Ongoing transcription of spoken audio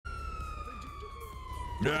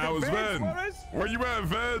Yeah, I was Ved. Where you at,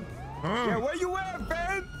 Ved? Huh? Yeah, where you at,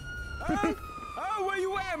 Ved? Huh? Oh, where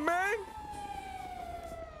you at, man?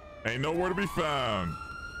 Ain't nowhere to be found.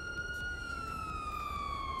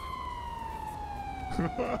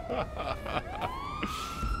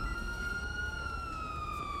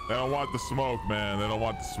 They don't want the smoke, man. They don't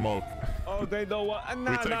want the smoke. Oh, they don't want.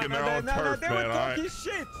 We're taking their own turf, they man. were talking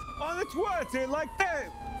shit on the Twitter like that.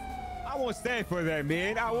 I won't stand for that,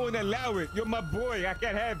 man. I won't allow it. You're my boy. I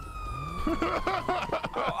can't have.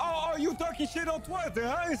 oh, you talking shit on Twitter,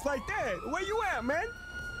 huh? It's like that. Where you at, man?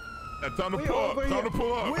 Time to pull up. Time to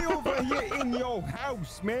pull up. We over here in your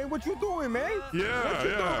house, man. What you doing, man? Yeah,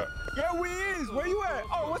 yeah. Yeah, we is. Where you at?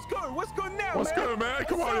 Oh, what's good? What's good now, what's man? Good, man?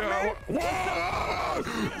 Come on, y'all.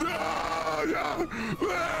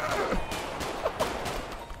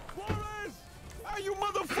 Flores! Are you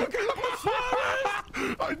motherfucking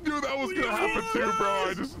Flores? I knew that was gonna happen too, bro.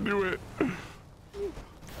 I just knew it.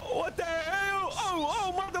 What the hell?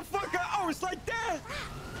 Oh, motherfucker. Oh, it's like that.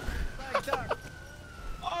 Like that.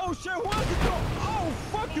 Oh shit, what is it? Oh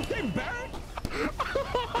fuck, you came back? I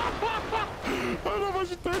don't know if I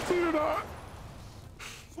should 13 or not.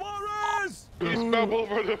 Suarez! He spelled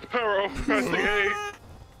over the peril. Pressing A.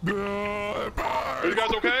 Are you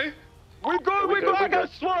guys okay? We good. I got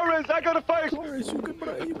Suarez. I got to fight. Suarez, you good,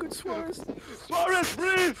 bro? You good, Suarez? Suarez,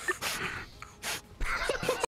 breathe.